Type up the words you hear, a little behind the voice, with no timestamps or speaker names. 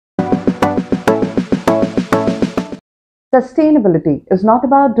Sustainability is not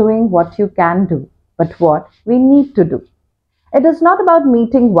about doing what you can do, but what we need to do. It is not about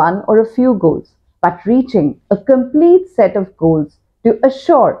meeting one or a few goals, but reaching a complete set of goals to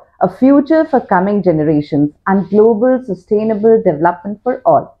assure a future for coming generations and global sustainable development for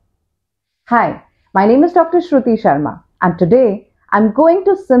all. Hi, my name is Dr. Shruti Sharma, and today I'm going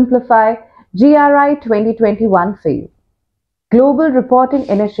to simplify GRI 2021 for you. Global Reporting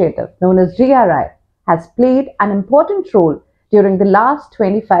Initiative, known as GRI, has played an important role during the last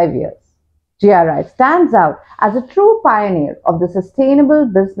 25 years. GRI stands out as a true pioneer of the sustainable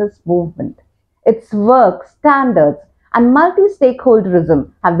business movement. Its work, standards, and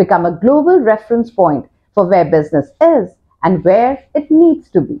multi-stakeholderism have become a global reference point for where business is and where it needs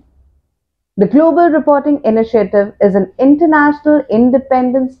to be. The Global Reporting Initiative is an international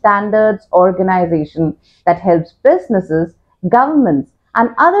independent standards organization that helps businesses, governments, and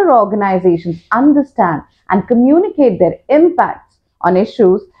other organizations understand and communicate their impacts on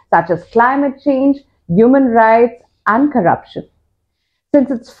issues such as climate change, human rights, and corruption.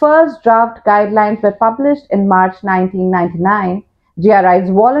 Since its first draft guidelines were published in March 1999, GRI's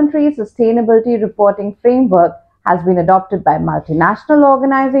voluntary sustainability reporting framework has been adopted by multinational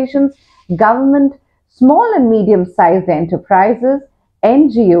organizations, government, small and medium-sized enterprises,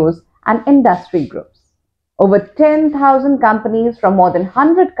 NGOs, and industry groups. Over 10,000 companies from more than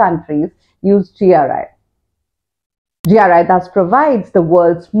 100 countries use GRI. GRI thus provides the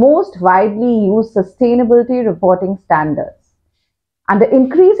world's most widely used sustainability reporting standards. Under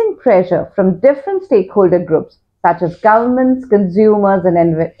increasing pressure from different stakeholder groups such as governments, consumers,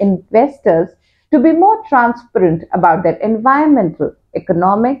 and investors to be more transparent about their environmental,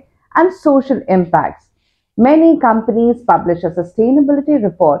 economic, and social impacts, many companies publish a sustainability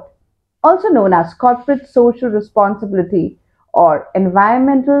report, also known as corporate social responsibility or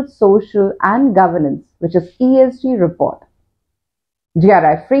environmental, social, and governance, which is ESG report.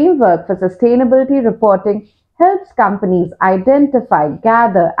 GRI framework for sustainability reporting helps companies identify,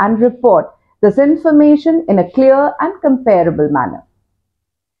 gather, and report this information in a clear and comparable manner.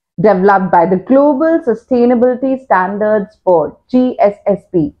 Developed by the Global Sustainability Standards Board,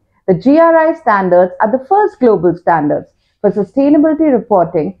 GSSB, the GRI standards are the first global standards for sustainability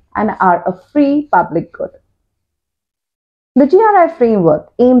reporting and are a free public good. The GRI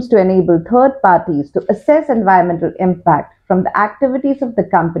framework aims to enable third parties to assess environmental impact from the activities of the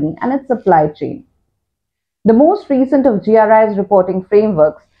company and its supply chain. The most recent of GRI's reporting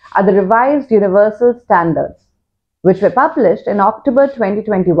frameworks are the revised Universal Standards, which were published in October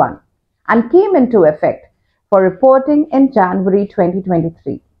 2021 and came into effect for reporting in January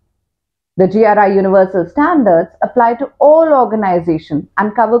 2023. The GRI Universal Standards apply to all organizations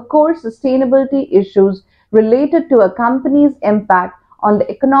and cover core sustainability issues related to a company's impact on the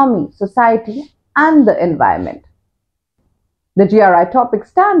economy, society, and the environment. The GRI topic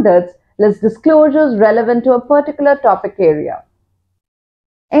standards list disclosures relevant to a particular topic area.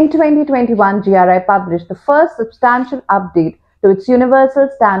 In 2021, GRI published the first substantial update to its Universal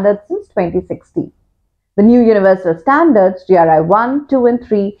Standards since 2016. The new Universal Standards, GRI 1, 2, and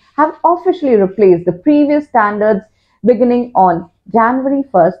 3, have officially replaced the previous standards beginning on January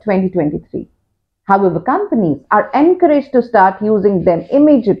 1, 2023. However, companies are encouraged to start using them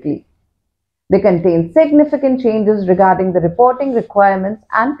immediately. They contain significant changes regarding the reporting requirements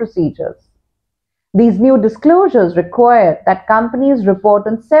and procedures. These new disclosures require that companies report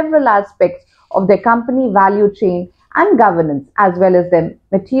on several aspects of their company value chain and governance, as well as their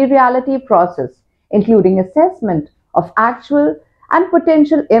materiality process, including assessment of actual and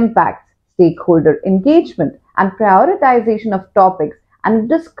potential impacts, stakeholder engagement, and prioritization of topics, and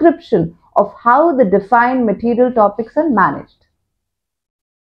a description of how the defined material topics are managed.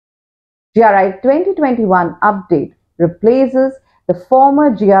 GRI 2021 update replaces the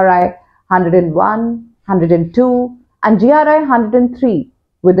former GRI 101, 102, and GRI 103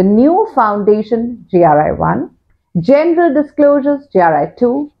 with the new foundation GRI 1, General Disclosures GRI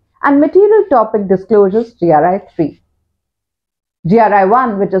 2, and Material Topic Disclosures GRI 3. GRI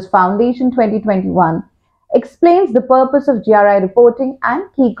 1, which is Foundation 2021, explains the purpose of GRI reporting and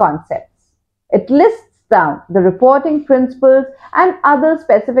key concepts. It lists down the reporting principles and other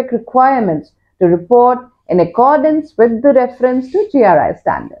specific requirements to report in accordance with the reference to GRI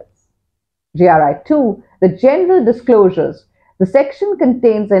standards. GRI 2, the General Disclosures. The section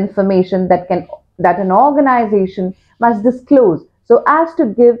contains information that an organization must disclose so as to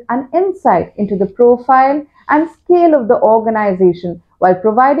give an insight into the profile and scale of the organization while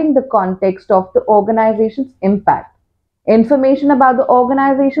providing the context of the organization's impact. Information about the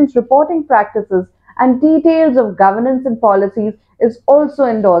organization's reporting practices and details of governance and policies is also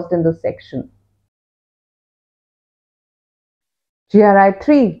endorsed in this section. GRI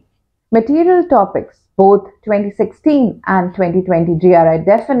 3. Material topics. Both 2016 and 2020 GRI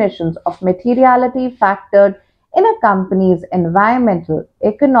definitions of materiality factored in a company's environmental,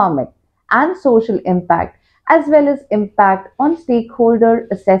 economic, and social impact, as well as impact on stakeholder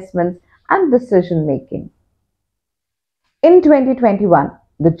assessments and decision making. In 2021,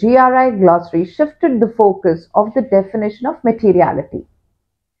 the GRI glossary shifted the focus of the definition of materiality.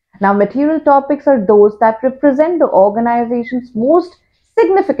 Now, material topics are those that represent the organization's most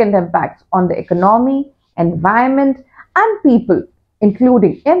significant impacts on the economy, environment, and people,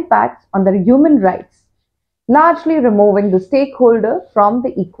 including impacts on their human rights, largely removing the stakeholder from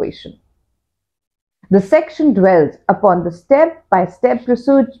the equation. The section dwells upon the step-by-step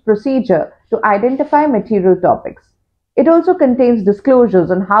procedure to identify material topics. It also contains disclosures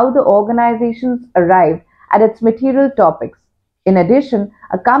on how the organization arrived at its material topics. In addition,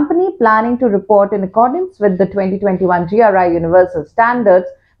 a company planning to report in accordance with the 2021 GRI Universal Standards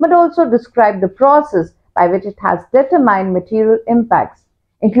must also describe the process by which it has determined material impacts,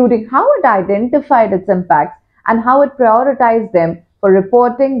 including how it identified its impacts and how it prioritized them for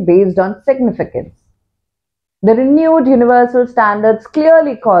reporting based on significance. The renewed universal standards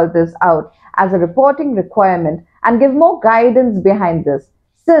clearly call this out as a reporting requirement and give more guidance behind this,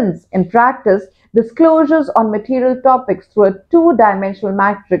 since, in practice, disclosures on material topics through a two-dimensional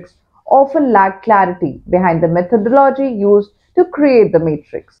matrix often lack clarity behind the methodology used to create the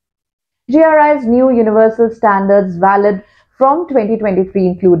matrix. GRI's new universal standards valid from 2023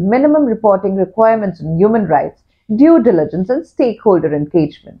 include minimum reporting requirements on human rights, due diligence, and stakeholder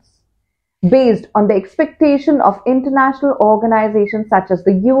engagements. Based on the expectation of international organizations such as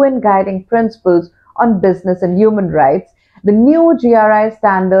the UN Guiding Principles on Business and Human Rights, the new GRI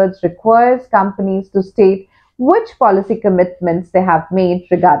standards requires companies to state which policy commitments they have made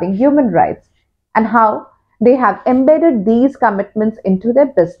regarding human rights and how they have embedded these commitments into their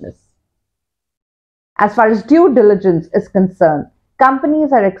business. As far as due diligence is concerned,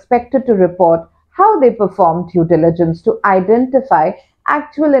 companies are expected to report how they perform due diligence to identify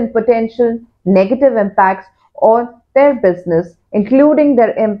actual and potential negative impacts on their business, including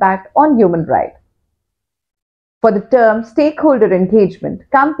their impact on human rights. For the term stakeholder engagement,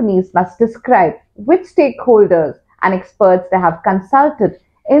 companies must describe which stakeholders and experts they have consulted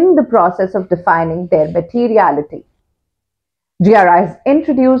in the process of defining their materiality. GRIs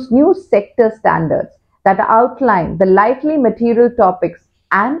introduced new sector standards that outline the likely material topics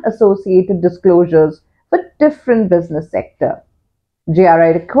and associated disclosures for different business sectors.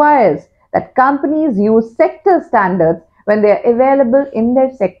 GRI requires that companies use sector standards when they are available in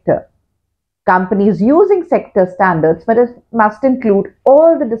their sector. Companies using sector standards must include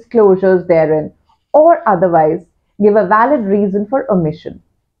all the disclosures therein or otherwise give a valid reason for omission.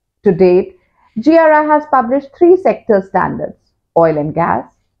 To date, GRI has published 3 sector standards: oil and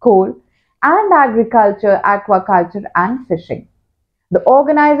gas, coal, and agriculture, aquaculture, and fishing. The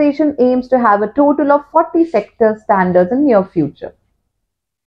organization aims to have a total of 40 sector standards in near future.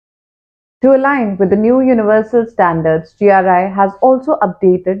 To align with the new universal standards, GRI has also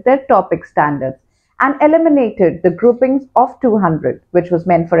updated their topic standards and eliminated the groupings of 200, which was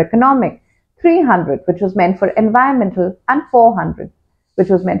meant for economic, 300, which was meant for environmental, and 400, which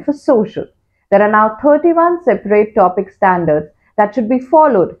was meant for social. There are now 31 separate topic standards that should be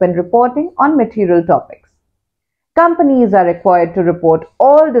followed when reporting on material topics. Companies are required to report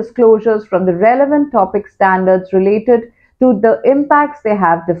all disclosures from the relevant topic standards related to the impacts they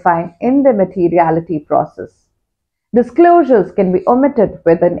have defined in the materiality process. Disclosures can be omitted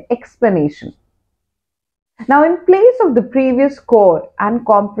with an explanation. Now, in place of the previous core and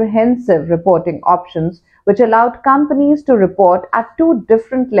comprehensive reporting options, which allowed companies to report at 2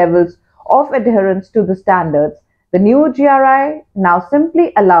 different levels of adherence to the standards, the new GRI now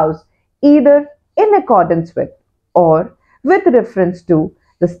simply allows either in accordance with or with reference to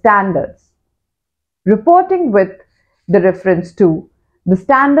the standards. Reporting with the reference to the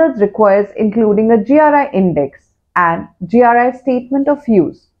standards requires including a GRI index and GRI statement of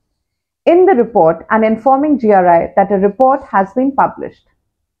use in the report and informing GRI that a report has been published.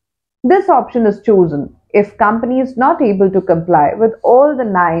 This option is chosen if company is not able to comply with all the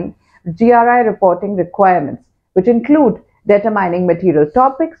 9 GRI reporting requirements, which include determining material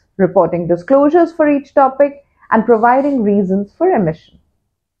topics, reporting disclosures for each topic, and providing reasons for omission.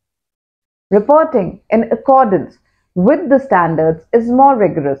 Reporting in accordance with the standards is more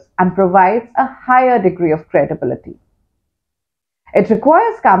rigorous and provides a higher degree of credibility. It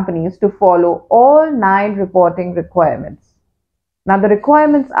requires companies to follow all 9 reporting requirements. Now the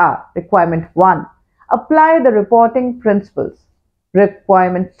requirements are: Requirement 1, apply the reporting principles.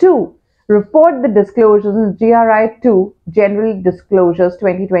 Requirement 2, report the disclosures in GRI 2, General Disclosures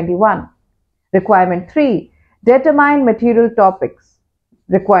 2021. Requirement 3, determine material topics.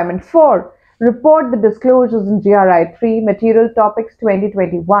 Requirement 4, report the disclosures in GRI 3, Material Topics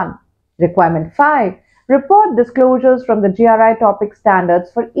 2021. Requirement 5, report disclosures from the GRI topic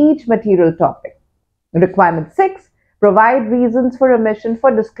standards for each material topic. Requirement 6, provide reasons for omission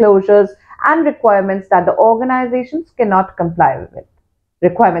for disclosures and requirements that the organizations cannot comply with.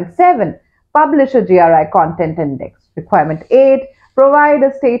 Requirement 7, publish a GRI content index. Requirement 8, provide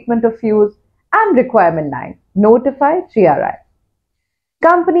a statement of use. And Requirement 9, notify GRI.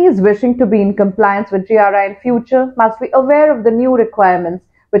 Companies wishing to be in compliance with GRI in future must be aware of the new requirements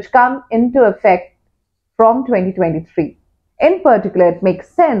which come into effect from 2023. In particular, it makes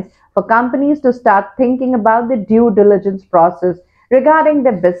sense for companies to start thinking about the due diligence process regarding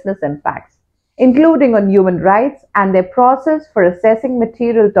their business impacts, including on human rights and their process for assessing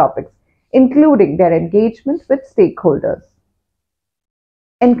material topics, including their engagement with stakeholders.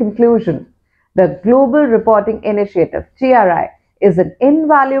 In conclusion, the Global Reporting Initiative (GRI) is an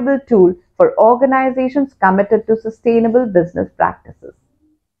invaluable tool for organizations committed to sustainable business practices.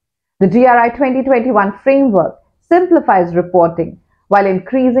 The GRI 2021 framework simplifies reporting while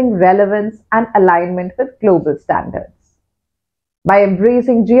increasing relevance and alignment with global standards. By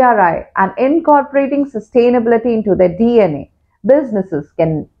embracing GRI and incorporating sustainability into their DNA, businesses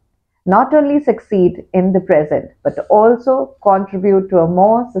can not only succeed in the present, but also contribute to a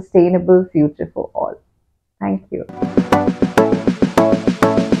more sustainable future for all. Thank you.